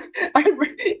not.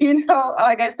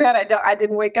 Like I said, I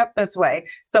didn't wake up this way.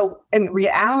 So in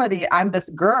reality, I'm this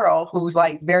girl who's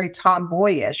like very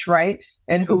tomboyish, right?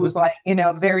 And who's like,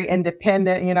 very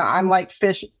independent. I'm like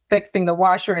fixing the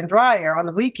washer and dryer on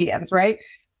the weekends, right?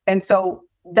 And so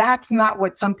that's not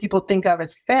what some people think of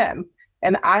as femme.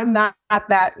 And I'm not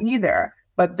that either.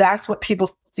 But that's what people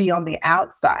see on the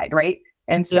outside, right?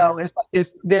 And so it's like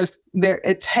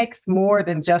it takes more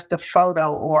than just a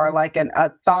photo or like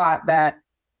a thought that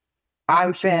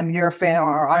I'm femme, you're femme,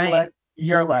 or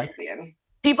you're lesbian.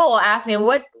 People will ask me,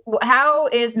 how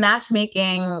is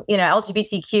matchmaking,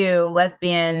 LGBTQ,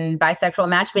 lesbian, bisexual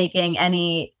matchmaking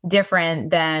any different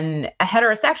than a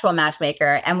heterosexual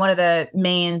matchmaker? And one of the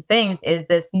main things is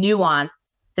this nuanced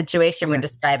situation we're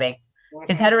describing.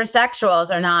 Because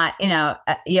heterosexuals are not,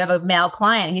 you have a male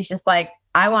client, he's just like,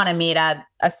 I want to meet a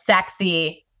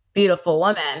sexy, beautiful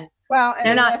woman. Well, and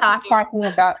they're not talking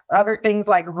about other things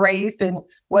like race and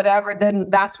whatever, then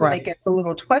that's when it gets a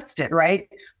little twisted, right?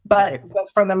 But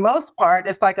for the most part,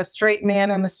 it's like a straight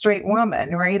man and a straight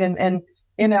woman, right? And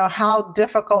how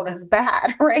difficult is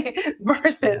that, right?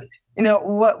 Versus,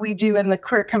 what we do in the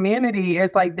queer community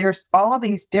is like, there's all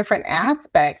these different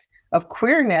aspects of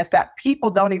queerness that people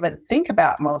don't even think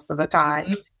about most of the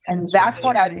time. And that's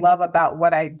what I love about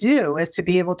what I do, is to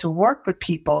be able to work with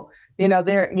people.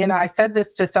 I said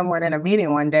this to someone in a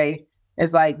meeting one day,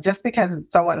 is like, just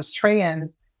because someone's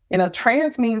trans,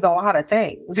 trans means a lot of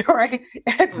things, right?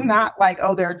 It's not like,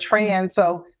 oh, they're trans,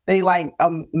 so they like a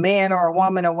man or a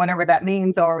woman or whatever that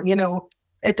means, or,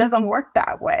 it doesn't work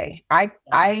that way.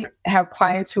 I have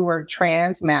clients who are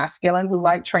trans masculine, who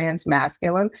like trans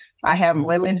masculine. I have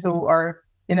women who are,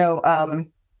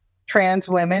 trans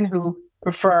women who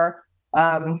prefer,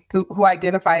 who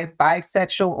identify as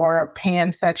bisexual or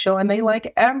pansexual, and they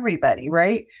like everybody,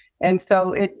 right? And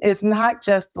so it is not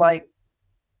just like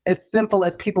as simple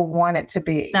as people want it to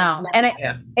be. No, and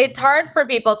it's hard for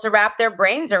people to wrap their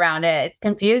brains around it. It's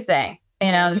confusing.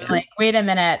 Like, wait a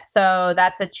minute. So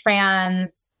that's a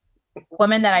trans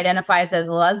woman that identifies as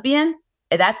a lesbian?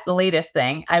 That's the latest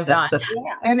thing I've done.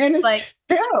 And then it's like,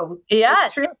 true. Yeah.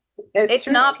 It's true. It's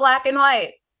true. Not black and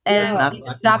white. And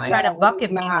stop trying to bucket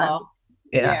people.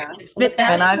 Yeah.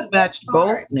 And I've matched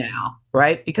both now,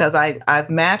 right? Because I've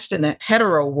matched in a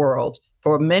hetero world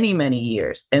for many, many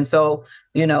years. And so,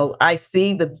 I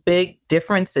see the big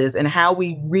differences in how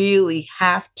we really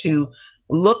have to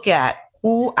look at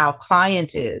who our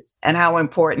client is and how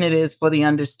important it is for the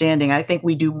understanding. I think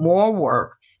we do more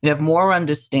work, we have more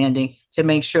understanding to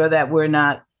make sure that we're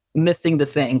not missing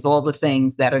all the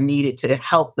things that are needed to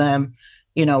help them,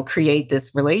 create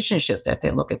this relationship that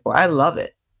they're looking for. I love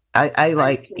it. I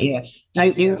like,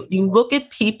 you look at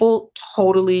people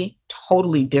totally,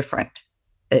 totally different.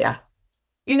 Yeah.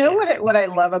 What I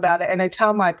love about it, and I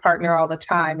tell my partner all the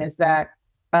time, is that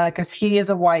because he is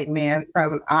a white man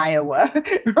from Iowa,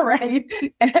 right?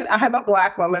 And I'm a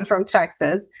Black woman from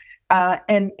Texas.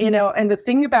 And the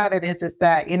thing about it is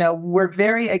that, we're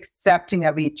very accepting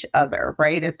of each other,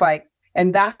 right? It's like,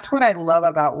 and that's what I love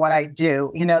about what I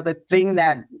do. The thing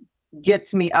that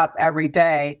gets me up every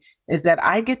day is that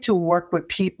I get to work with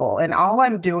people, and all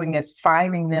I'm doing is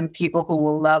finding them people who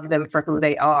will love them for who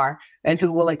they are and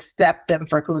who will accept them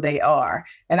for who they are.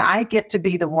 And I get to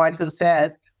be the one who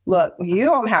says, look, you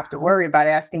don't have to worry about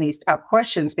asking these tough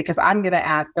questions, because I'm going to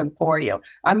ask them for you.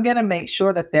 I'm going to make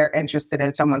sure that they're interested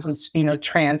in someone who's,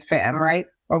 trans femme, right?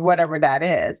 Or whatever that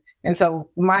is. And so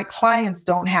my clients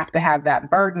don't have to have that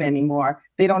burden anymore.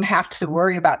 They don't have to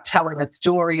worry about telling a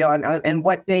story on and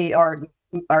what day or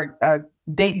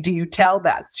date do you tell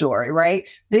that story, right?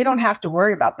 They don't have to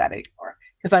worry about that anymore,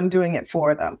 because I'm doing it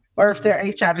for them. Or if they're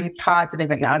HIV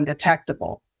positive and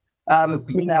undetectable,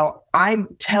 I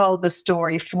tell the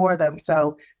story for them,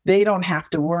 so they don't have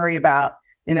to worry about,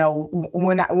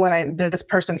 when this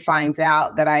person finds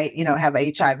out that I, have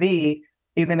HIV,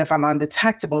 even if I'm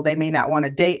undetectable, they may not want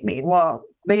to date me. Well,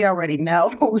 they already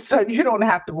know, so you don't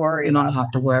have to worry. You don't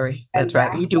have to worry. That's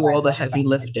right. You do all the heavy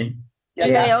lifting.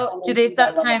 Do they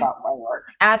sometimes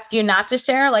ask you not to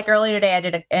share? Like earlier today, I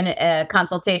did a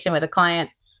consultation with a client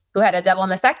who had a double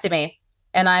mastectomy,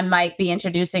 and I might be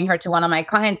introducing her to one of my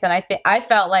clients. And I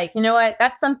felt like, you know what,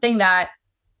 that's something that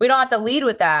we don't have to lead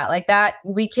with that. Like that,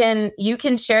 you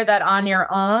can share that on your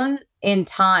own in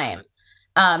time.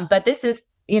 But this is,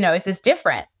 is this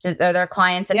different? Are there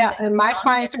clients? And my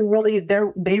clients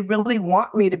are they really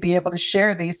want me to be able to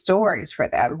share these stories for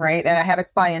them. Right. And I had a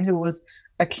client who was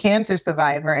a cancer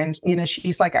survivor, and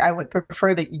she's like, I would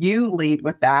prefer that you lead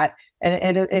with that,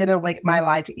 and it'll make my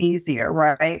life easier,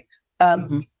 right?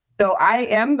 So I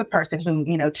am the person who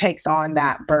takes on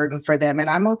that burden for them, and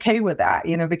I'm okay with that,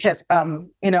 because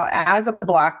as a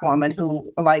Black woman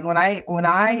who, like, when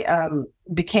I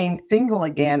became single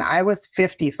again, I was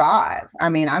 55. I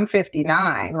mean, I'm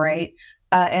 59, right?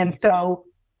 And so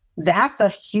that's a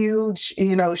huge,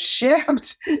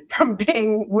 shift from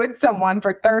being with someone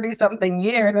for 30 something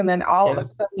years. And then all of a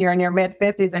sudden you're in your mid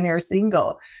 50s and you're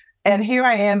single. And here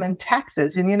I am in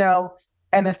Texas, and,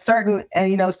 and a certain,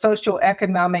 social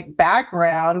economic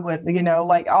background with,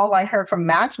 like all I heard from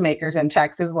matchmakers in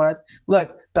Texas was,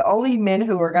 look, the only men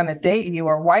who are going to date you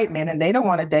are white men, and they don't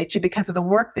want to date you because of the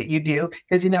work that you do.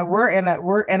 Because, we're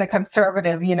in a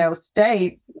conservative,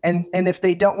 state. And if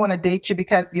they don't want to date you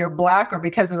because you're Black or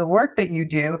because of the work that you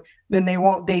do, then they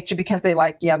won't date you because they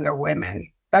like younger women.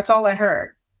 That's all I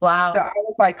heard. Wow. So I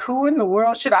was like, who in the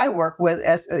world should I work with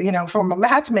as, from a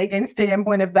matchmaking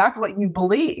standpoint, if that's what you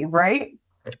believe, right?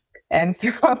 And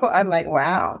so I'm like,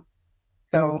 wow.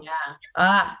 So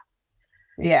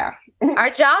yeah.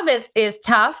 Our job is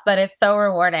tough, but it's so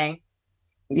rewarding.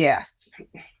 Yes.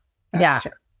 That's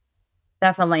true.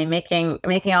 Definitely making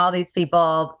all these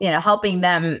people, helping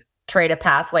them create a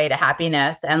pathway to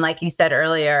happiness. And like you said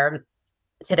earlier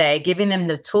today, giving them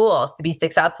the tools to be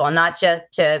successful, not just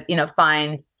to,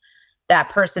 find that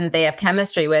person that they have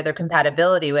chemistry with or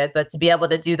compatibility with, but to be able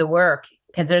to do the work,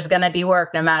 because there's going to be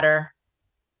work no matter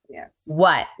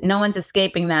what. No one's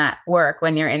escaping that work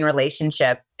when you're in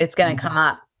relationship. It's going to come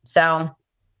up. So,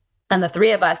 and the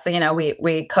three of us,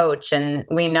 we coach, and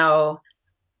we know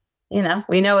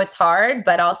it's hard,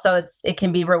 but also it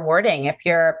can be rewarding if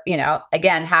you're,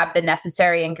 again, have the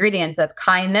necessary ingredients of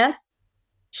kindness,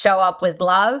 show up with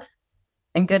love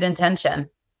and good intention.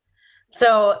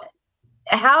 So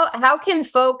how can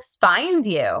folks find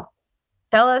you?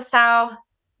 Tell us how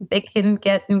they can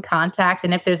get in contact,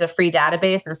 and if there's a free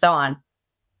database and so on.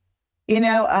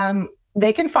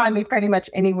 They can find me pretty much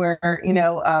anywhere,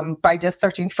 by just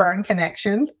searching Fern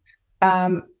Connections.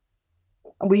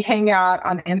 We hang out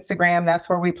on Instagram. That's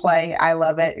where we play. I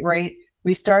love it, right?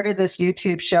 We started this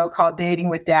YouTube show called Dating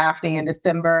with Daphney in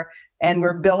December, and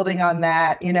we're building on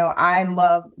that. I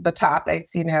love the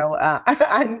topics,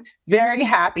 I'm very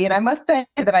happy. And I must say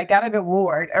that I got an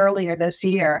award earlier this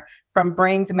year from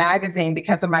Brains Magazine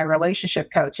because of my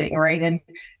relationship coaching, right?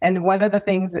 And one of the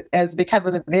things is because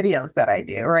of the videos that I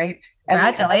do, right?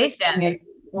 Congratulations.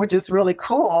 Which is really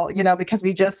cool, because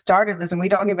we just started this and we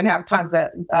don't even have tons of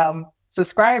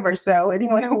subscribers. So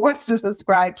anyone who wants to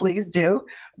subscribe, please do.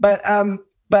 But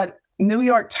New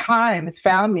York Times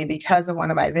found me because of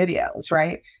one of my videos,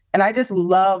 right? And I just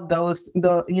love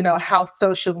how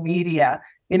social media,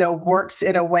 works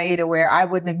in a way to where I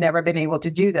wouldn't have never been able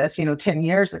to do this, 10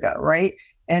 years ago, right?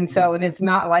 And so, and it's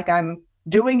not like I'm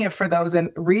doing it for those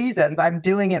reasons. I'm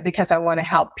doing it because I want to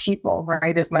help people,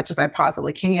 right, as much as I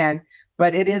possibly can.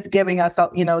 But it is giving us,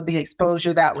 the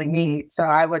exposure that we need. So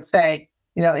I would say,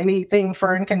 anything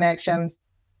Fern Connections.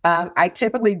 I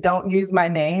typically don't use my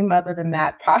name other than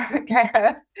that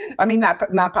podcast. I mean, not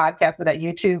podcast, but that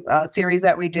YouTube series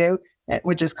that we do,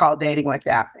 which is called Dating with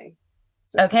Daphney.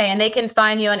 So, okay. And they can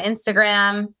find you on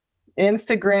Instagram,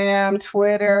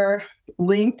 Twitter,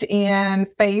 LinkedIn,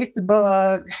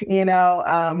 Facebook,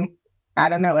 I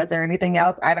don't know. Is there anything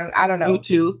else? I don't know.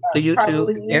 YouTube, the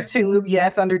YouTube. YouTube,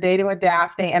 yes, under Dating with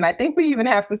Daphney. And I think we even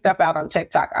have some stuff out on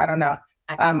TikTok. I don't know.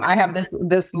 I have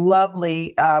this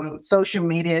lovely social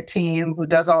media team who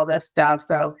does all this stuff.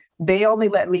 So they only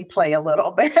let me play a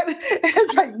little bit.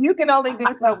 It's like, you can only do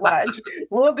so much.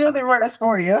 We'll do the rest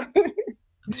for you.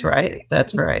 That's right.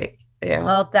 That's right. Yeah.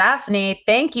 Well, Daphney,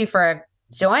 thank you for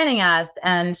joining us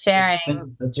and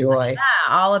sharing the joy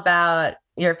all about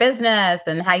your business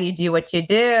and how you do what you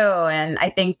do. And I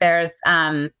think there's,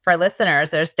 for listeners,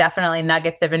 there's definitely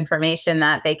nuggets of information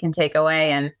that they can take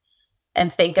away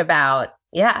and think about.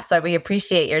 Yeah. So we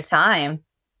appreciate your time.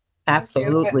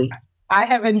 Absolutely. I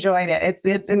have enjoyed it.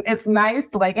 It's nice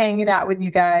like hanging out with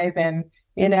you guys, and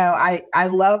I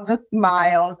love the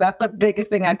smiles. That's the biggest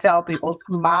thing I tell people: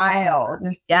 smile.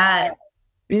 Just Yes,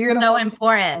 beautiful. so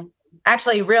important.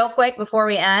 Actually, real quick before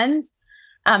we end,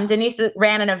 Denise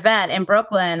ran an event in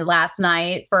Brooklyn last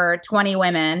night for 20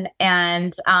 women,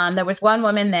 and there was one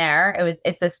woman there.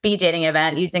 It's a speed dating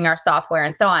event using our software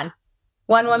and so on.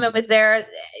 One woman was there,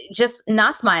 just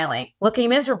not smiling, looking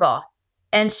miserable,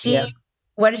 and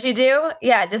what did she do?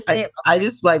 Yeah, I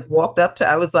just like walked up to.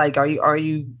 I was like, "Are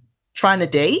you trying to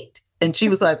date?" And she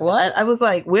was like, "What?" I was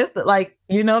like, "Where's the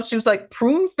She was like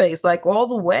prune face, like all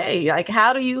the way. Like,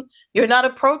 how do you're not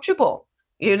approachable,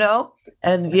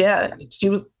 And yeah,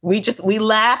 we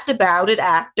laughed about it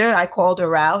after I called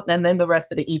her out, and then the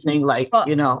rest of the evening,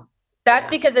 that's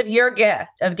because of your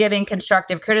gift of giving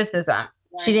constructive criticism.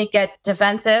 Right. She didn't get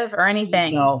defensive or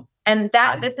anything. No. And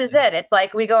this is it. It's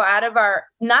like we go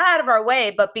not out of our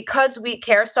way, but because we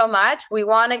care so much, we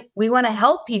want to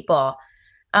help people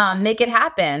make it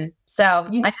happen. So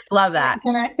I just love that.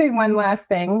 Can I say one last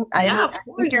thing? I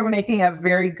think you're making a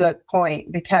very good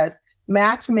point, because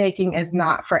matchmaking is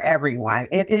not for everyone.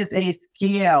 It is a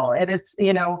skill. It is,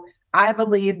 I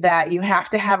believe that you have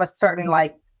to have a certain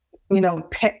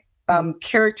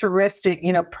characteristic,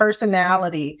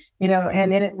 personality,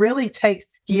 and it really takes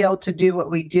skill to do what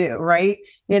we do, right?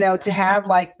 To have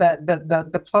like the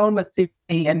diplomacy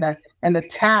and the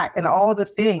tact and all the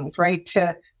things, right?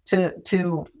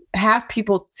 To have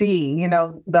people see,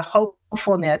 the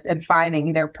hopefulness in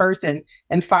finding their person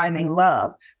and finding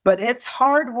love. But it's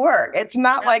hard work. It's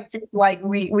not like just like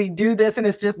we do this and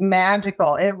it's just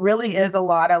magical. It really is a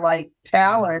lot of like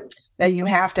talent that you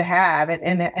have to have.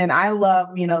 And I love,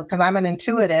 because I'm an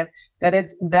intuitive,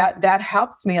 that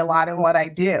helps me a lot in what I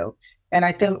do. And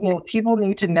I think, people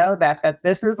need to know that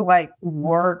this is like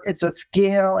work. It's a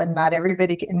skill, and not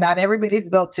everybody's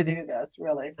built to do this,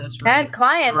 really. That's right. And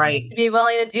clients need to be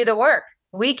willing to do the work.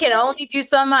 We can only do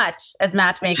so much as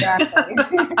matchmakers,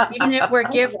 even if we're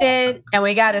gifted and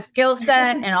we got a skill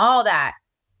set and all that.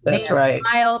 That's right.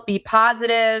 Smile, be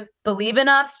positive, believe in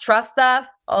us, trust us,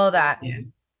 all that. Yeah.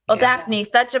 Well, Daphney,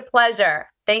 such a pleasure.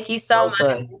 Thank you so much.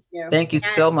 Good. Thank you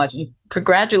so much.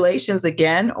 Congratulations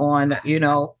again on,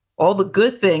 all the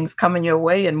good things coming your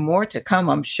way and more to come,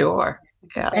 I'm sure.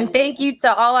 Yeah. And thank you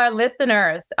to all our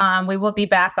listeners. We will be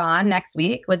back on next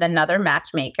week with another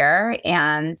matchmaker,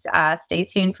 and stay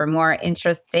tuned for more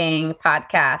interesting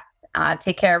podcasts.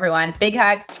 Take care, everyone. Big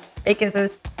hugs, big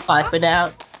kisses. Bye for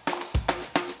now.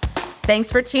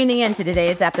 Thanks for tuning in to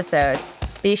today's episode.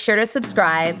 Be sure to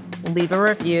subscribe, leave a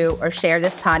review, or share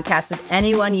this podcast with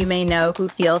anyone you may know who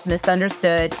feels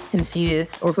misunderstood,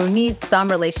 confused, or who needs some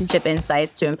relationship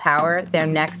insights to empower their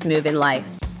next move in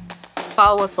life.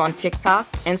 Follow us on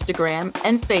TikTok, Instagram,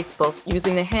 and Facebook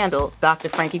using the handle Dr.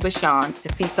 Frankie Bashan to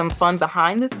see some fun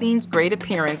behind-the-scenes great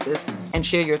appearances and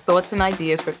share your thoughts and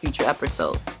ideas for future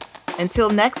episodes. Until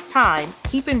next time,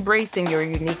 keep embracing your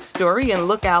unique story and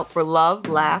look out for love,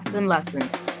 laughs, and lessons.